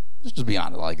 Let's just be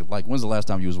honest. Like when's the last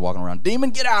time you was walking around, demon,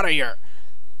 get out of here?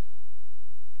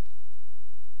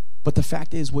 But the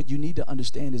fact is, what you need to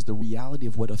understand is the reality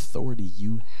of what authority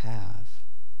you have.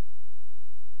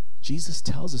 Jesus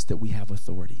tells us that we have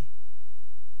authority.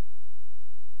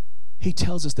 He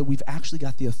tells us that we've actually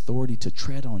got the authority to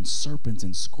tread on serpents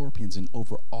and scorpions and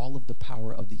over all of the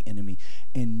power of the enemy,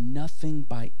 and nothing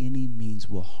by any means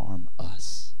will harm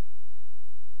us.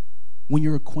 When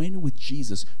you're acquainted with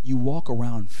Jesus, you walk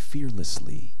around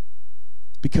fearlessly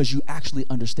because you actually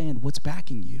understand what's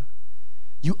backing you.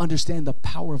 You understand the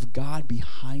power of God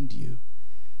behind you.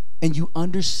 And you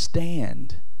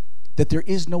understand that there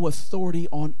is no authority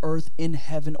on earth, in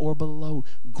heaven, or below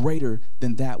greater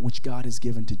than that which God has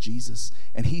given to Jesus.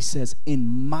 And he says, in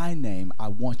my name, I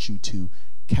want you to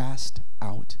cast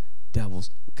out devils.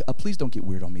 Please don't get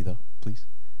weird on me, though, please.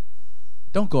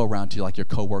 Don't go around to like your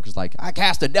coworkers like, I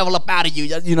cast a devil up out of you.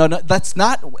 You know, that's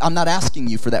not, I'm not asking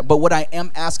you for that. But what I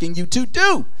am asking you to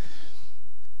do,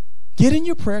 get in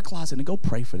your prayer closet and go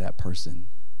pray for that person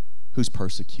who's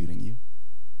persecuting you.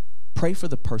 Pray for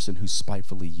the person who's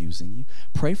spitefully using you.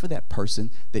 Pray for that person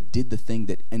that did the thing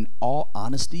that, in all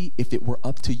honesty, if it were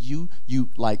up to you, you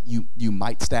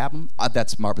might stab them.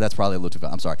 That's probably a little too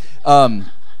far. I'm sorry.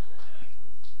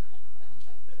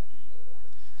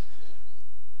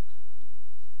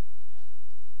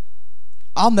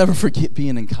 I'll never forget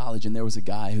being in college, and there was a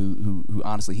guy who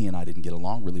honestly, he and I didn't get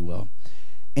along really well,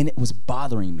 and it was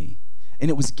bothering me. And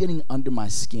it was getting under my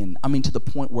skin. I mean, to the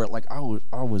point where like I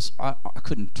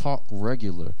couldn't talk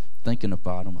regular thinking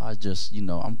about him. I just,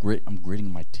 I'm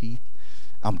gritting my teeth.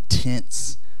 I'm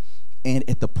tense. And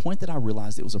at the point that I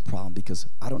realized it was a problem, because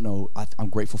I don't know, I'm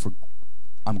grateful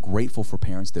for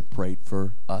parents that prayed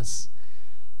for us.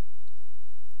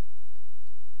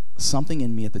 Something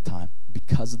in me at the time,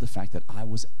 because of the fact that I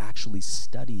was actually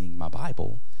studying my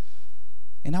Bible,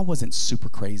 and I wasn't super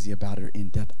crazy about it or in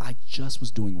depth. I just was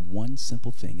doing one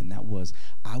simple thing, and that was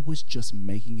I was just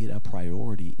making it a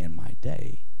priority in my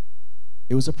day.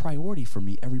 It was a priority for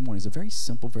me every morning. It's a very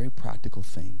simple, very practical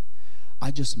thing. I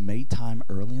just made time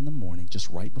early in the morning, just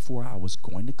right before I was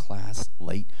going to class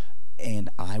late, and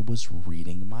I was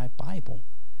reading my Bible.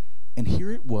 And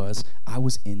here it was, I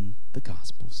was in the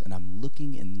Gospels, and I'm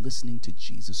looking and listening to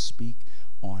Jesus speak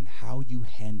on how you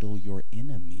handle your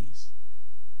enemies.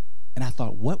 And I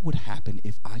thought, what would happen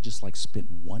if I just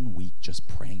spent 1 week just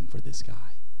praying for this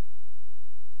guy?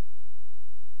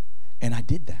 And I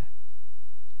did that.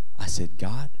 I said,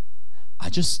 God,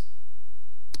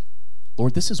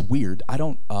 Lord, this is weird. I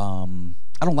don't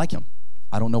like him.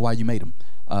 I don't know why you made him.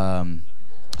 I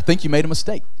think you made a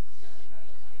mistake.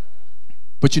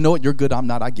 But you know what? You're good. I'm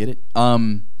not. I get it.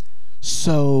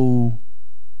 So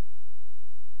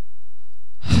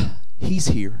he's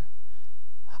here.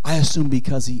 I assume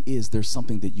because he is, there's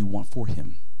something that you want for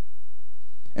him.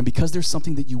 And because there's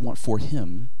something that you want for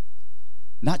him,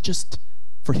 not just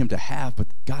for him to have, but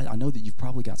God, I know that you've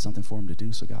probably got something for him to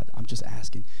do. So God, I'm just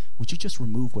asking, would you just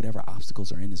remove whatever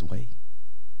obstacles are in his way?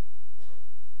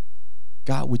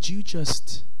 God, would you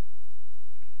just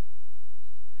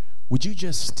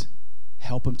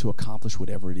help him to accomplish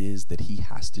whatever it is that he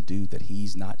has to do, that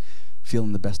he's not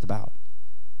feeling the best about?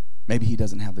 Maybe he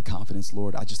doesn't have the confidence,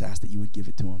 Lord. I just ask that you would give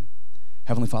it to him.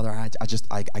 Heavenly Father, I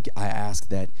ask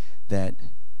that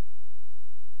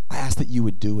you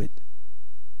would do it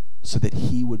so that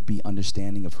he would be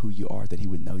understanding of who you are, that he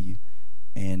would know you.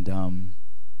 And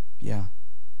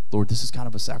Lord, this is kind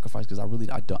of a sacrifice because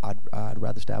I'd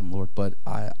rather stab him, Lord, but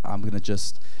I'm going to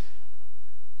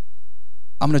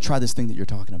try this thing that you're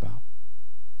talking about.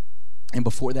 And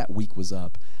before that week was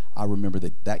up, I remember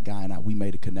that guy and we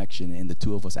made a connection, and the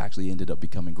two of us actually ended up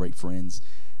becoming great friends.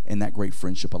 And that great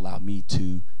friendship allowed me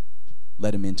to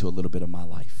let him into a little bit of my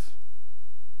life.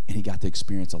 And he got to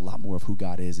experience a lot more of who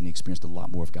God is, and he experienced a lot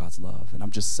more of God's love. And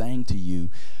I'm just saying to you,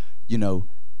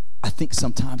 I think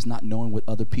sometimes not knowing what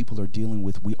other people are dealing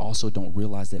with, we also don't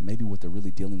realize that maybe what they're really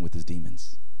dealing with is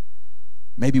demons.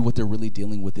 Maybe what they're really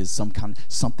dealing with is something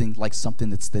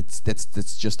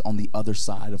that's just on the other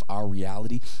side of our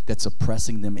reality that's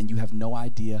oppressing them, and you have no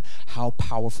idea how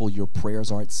powerful your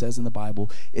prayers are. It says in the Bible,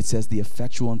 it says the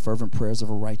effectual and fervent prayers of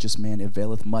a righteous man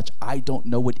availeth much. I don't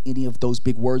know what any of those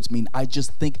big words mean. I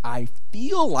just think I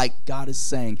feel like God is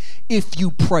saying, if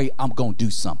you pray, I'm going to do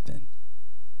something.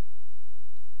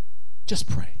 Just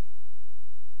pray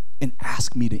and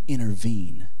ask me to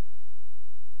intervene.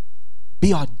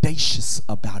 Be audacious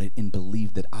about it and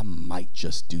believe that I might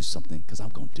just do something, because I'm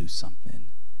going to do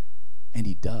something. And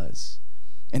he does.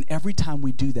 And every time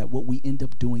we do that, what we end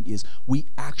up doing is we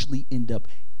actually end up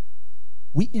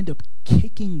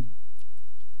kicking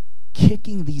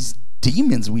these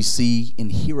demons we see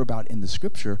and hear about in the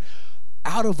scripture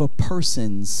out of a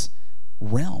person's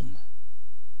realm.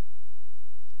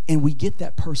 And we get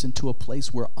that person to a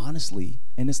place where, honestly,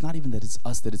 and it's not even that it's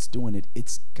us that it's doing it,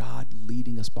 it's God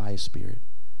leading us by his Spirit.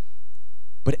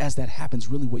 But as that happens,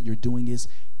 really what you're doing is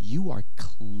you are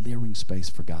clearing space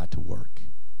for God to work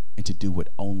and to do what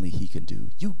only he can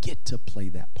do. You get to play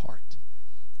that part.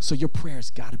 So your prayer's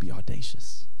got to be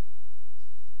audacious.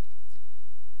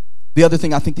 The other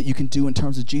thing I think that you can do in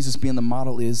terms of Jesus being the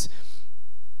model is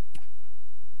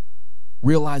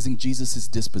realizing Jesus'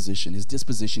 disposition. His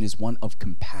disposition is one of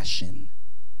compassion.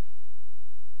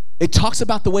 It talks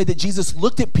about the way that Jesus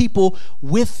looked at people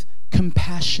with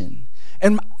compassion.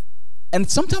 And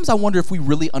sometimes I wonder if we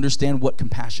really understand what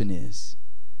compassion is.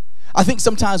 I think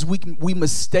sometimes we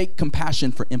mistake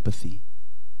compassion for empathy.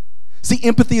 See,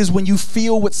 empathy is when you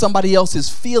feel what somebody else is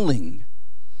feeling.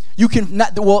 You can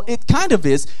not, well, it kind of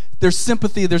is. There's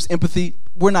sympathy, there's empathy.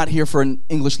 We're not here for an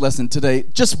English lesson today.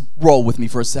 Just roll with me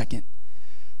for a second.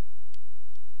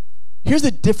 Here's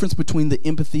the difference between the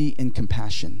empathy and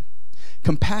compassion.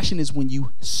 Compassion is when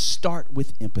you start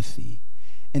with empathy,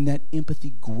 and that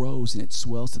empathy grows and it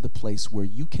swells to the place where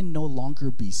you can no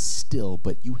longer be still,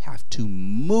 but you have to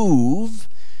move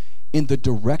in the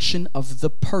direction of the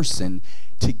person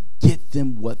to get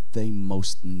them what they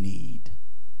most need.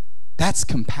 That's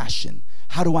compassion.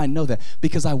 How do I know that?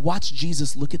 Because I watched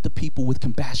Jesus look at the people with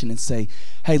compassion and say,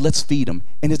 hey, let's feed them.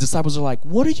 And his disciples are like,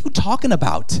 what are you talking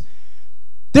about?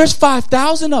 There's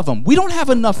 5,000 of them. We don't have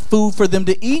enough food for them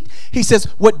to eat. He says,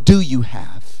 what do you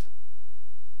have?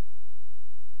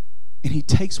 And he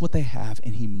takes what they have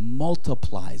and he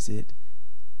multiplies it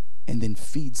and then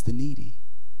feeds the needy.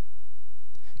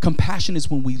 Compassion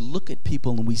is when we look at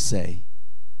people and we say,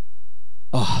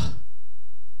 oh,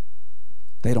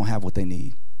 they don't have what they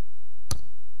need.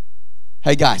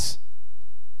 Hey guys,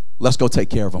 let's go take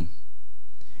care of them.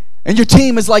 And your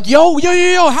team is like, yo,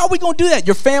 how are we going to do that?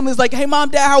 Your family is like, hey,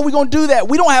 mom, dad, how are we going to do that?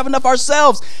 We don't have enough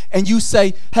ourselves. And you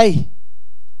say, hey,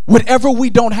 whatever we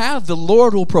don't have, the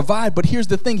Lord will provide. But here's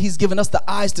the thing. He's given us the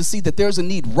eyes to see that there's a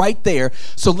need right there.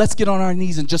 So let's get on our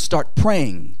knees and just start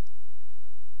praying.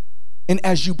 And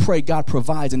as you pray, God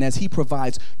provides. And as he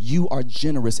provides, you are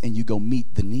generous and you go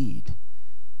meet the need.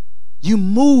 You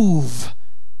move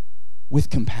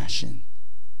with compassion.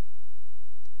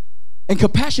 And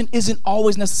compassion isn't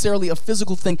always necessarily a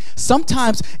physical thing.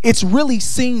 Sometimes it's really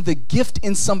seeing the gift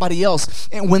in somebody else.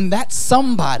 And when that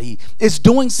somebody is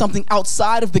doing something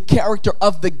outside of the character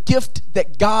of the gift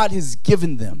that God has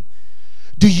given them,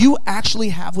 do you actually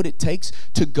have what it takes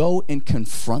to go and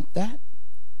confront that?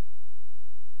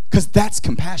 Because that's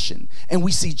compassion. And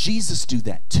we see Jesus do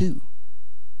that too.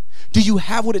 Do you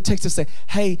have what it takes to say,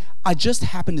 hey, I just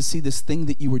happened to see this thing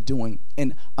that you were doing,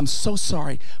 and I'm so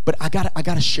sorry, but I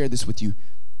gotta share this with you.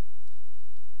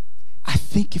 I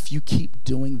think if you keep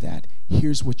doing that,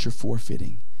 here's what you're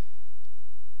forfeiting.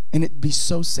 And it'd be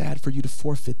so sad for you to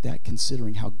forfeit that,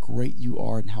 considering how great you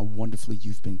are and how wonderfully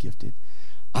you've been gifted.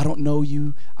 I don't know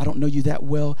you that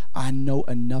well. I know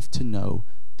enough to know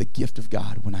the gift of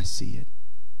God when I see it.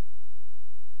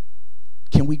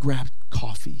 Can we grab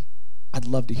coffee? I'd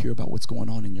love to hear about what's going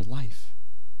on in your life.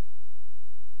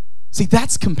 See,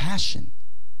 that's compassion.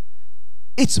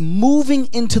 It's moving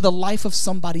into the life of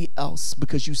somebody else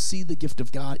because you see the gift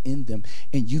of God in them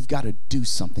and you've got to do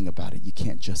something about it. You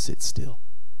can't just sit still.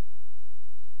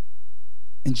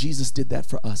 And Jesus did that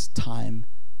for us time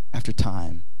after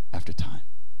time after time.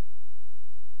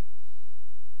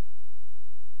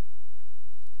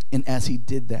 And as he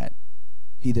did that,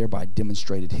 he thereby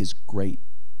demonstrated his great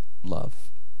love.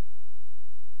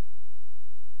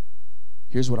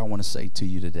 Here's what I want to say to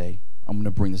you today. I'm going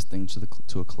to bring this thing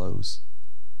to a close.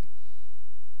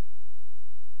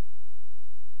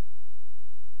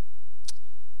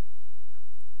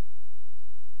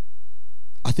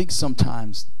 I think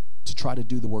sometimes to try to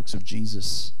do the works of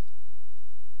Jesus,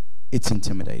 it's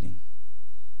intimidating.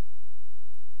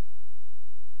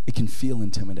 It can feel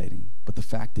intimidating, but the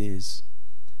fact is,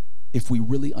 if we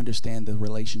really understand the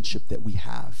relationship that we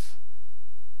have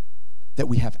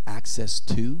access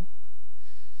to,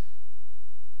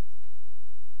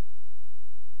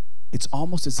 it's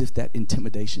almost as if that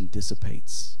intimidation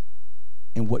dissipates,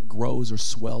 and what grows or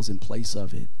swells in place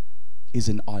of it is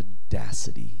an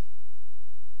audacity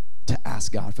to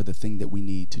ask God for the thing that we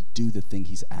need to do the thing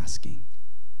he's asking.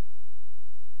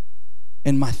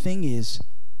 And my thing is,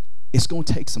 it's going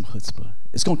to take some chutzpah.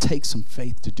 It's going to take some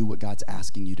faith to do what God's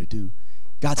asking you to do.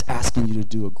 God's asking you to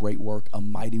do a great work, a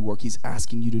mighty work. He's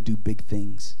asking you to do big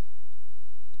things.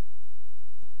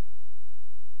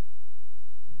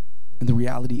 And the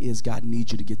reality is, God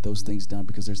needs you to get those things done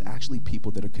because there's actually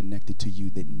people that are connected to you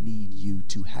that need you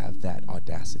to have that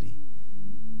audacity.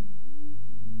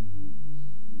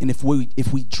 And if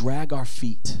we drag our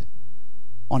feet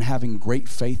on having great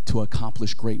faith to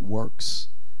accomplish great works,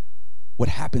 what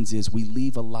happens is we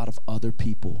leave a lot of other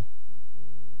people,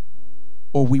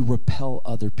 or we repel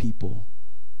other people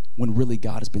when really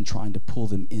God has been trying to pull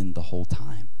them in the whole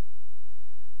time.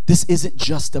 This isn't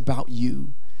just about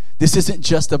you. This isn't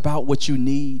just about what you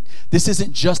need. This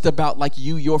isn't just about like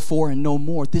you're for and no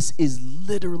more. This is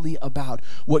literally about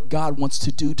what God wants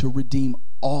to do to redeem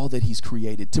all that he's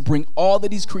created, to bring all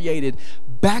that he's created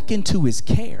back into his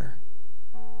care.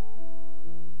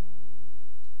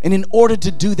 And in order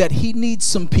to do that, he needs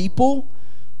some people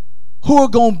who are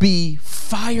going to be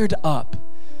fired up,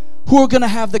 who are going to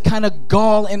have the kind of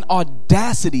gall and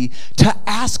audacity to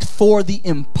ask for the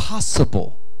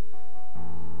impossible.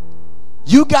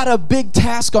 You got a big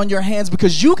task on your hands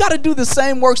because you got to do the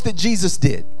same works that Jesus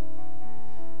did.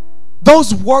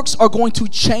 Those works are going to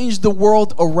change the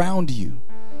world around you.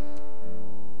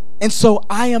 And so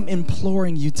I am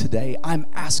imploring you today, I'm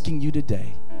asking you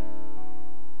today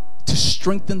to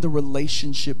strengthen the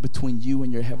relationship between you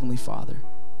and your Heavenly Father.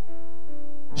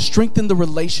 Strengthen the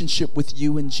relationship with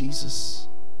you and Jesus.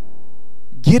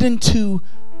 Get into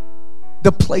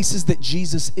the places that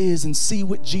Jesus is and see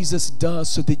what Jesus does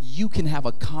so that you can have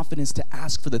a confidence to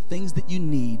ask for the things that you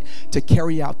need to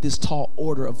carry out this tall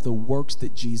order of the works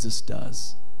that Jesus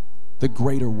does, the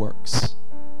greater works.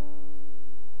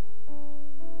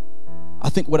 I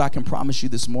think what I can promise you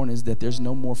this morning is that there's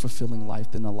no more fulfilling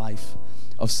life than the life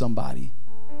of somebody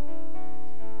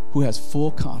who has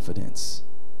full confidence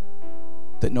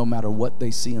that no matter what they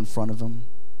see in front of them,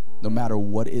 no matter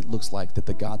what it looks like, that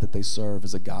the God that they serve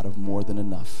is a God of more than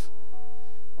enough.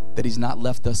 That he's not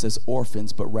left us as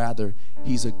orphans, but rather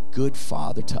he's a good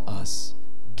father to us,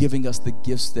 giving us the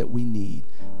gifts that we need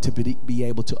to be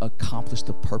able to accomplish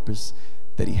the purpose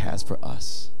that he has for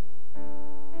us.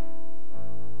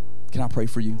 Can I pray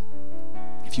for you?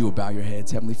 If you will bow your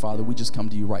heads. Heavenly Father, we just come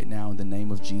to you right now in the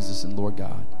name of Jesus and Lord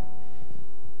God.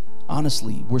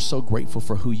 Honestly, we're so grateful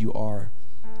for who you are.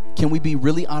 Can we be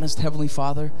really honest, Heavenly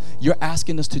Father? You're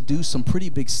asking us to do some pretty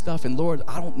big stuff. And Lord,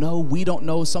 I don't know. We don't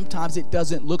know. Sometimes it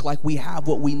doesn't look like we have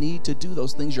what we need to do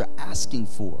those things you're asking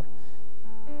for.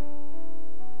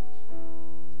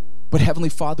 But Heavenly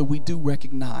Father, we do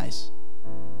recognize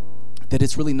that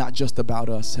it's really not just about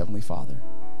us, Heavenly Father.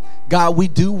 God, we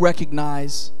do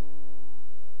recognize,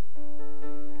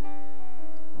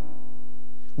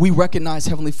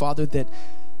 Heavenly Father, that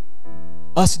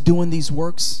us doing these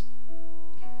works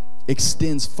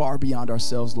extends far beyond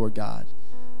ourselves, Lord God,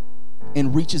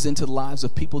 and reaches into the lives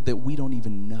of people that we don't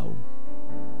even know.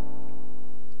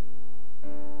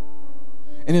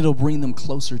 And it'll bring them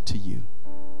closer to you.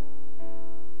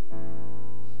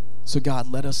 So God,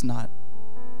 let us not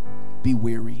be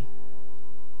weary.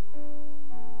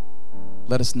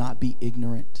 Let us not be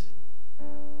ignorant.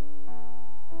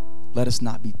 Let us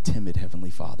not be timid,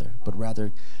 Heavenly Father, but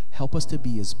rather help us to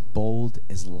be as bold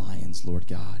as lions, Lord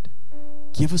God.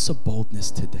 Give us a boldness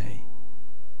today,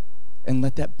 and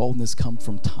let that boldness come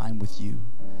from time with you.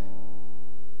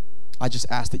 I just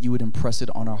ask that you would impress it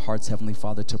on our hearts, Heavenly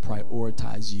Father, to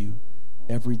prioritize you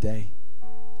every day.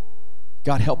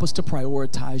 God, help us to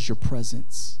prioritize your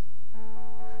presence.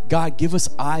 God, give us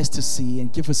eyes to see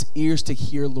and give us ears to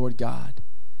hear, Lord God,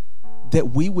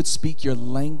 that we would speak your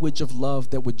language of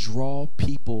love that would draw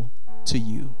people to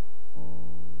you.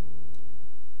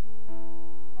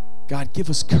 God, give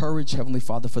us courage, Heavenly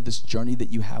Father, for this journey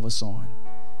that you have us on.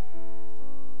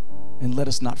 And let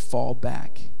us not fall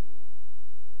back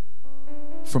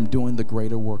from doing the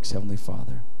greater works, Heavenly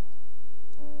Father.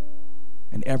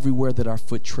 And everywhere that our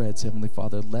foot treads, Heavenly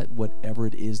Father, let whatever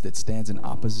it is that stands in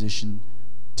opposition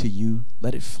to you,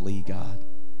 let it flee, God.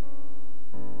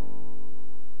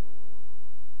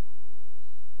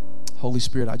 Holy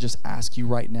Spirit, I just ask you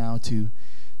right now to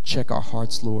check our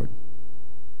hearts, Lord,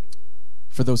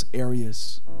 for those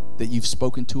areas that you've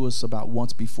spoken to us about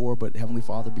once before, but Heavenly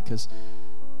Father, because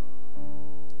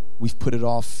we've put it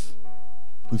off,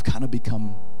 we've kind of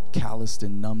become calloused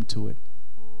and numb to it.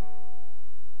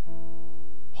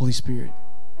 Holy Spirit,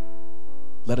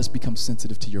 let us become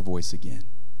sensitive to your voice again.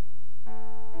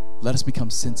 Let us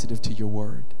become sensitive to your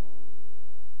word.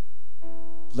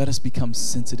 Let us become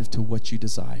sensitive to what you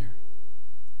desire.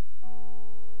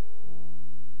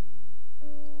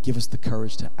 Give us the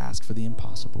courage to ask for the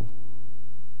impossible.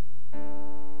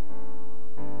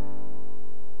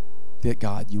 That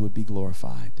God, you would be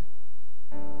glorified.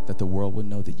 That the world would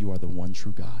know that you are the one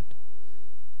true God.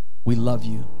 We love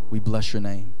you. We bless your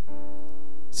name.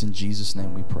 It's in Jesus'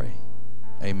 name we pray.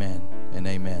 Amen and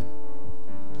amen.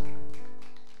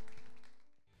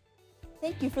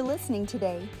 Thank you for listening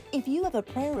today. If you have a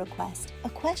prayer request, a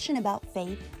question about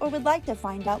faith, or would like to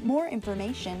find out more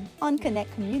information on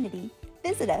Connect Community,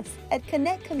 visit us at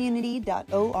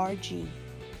connectcommunity.org.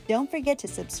 Don't forget to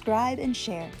subscribe and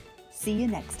share. See you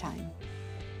next time.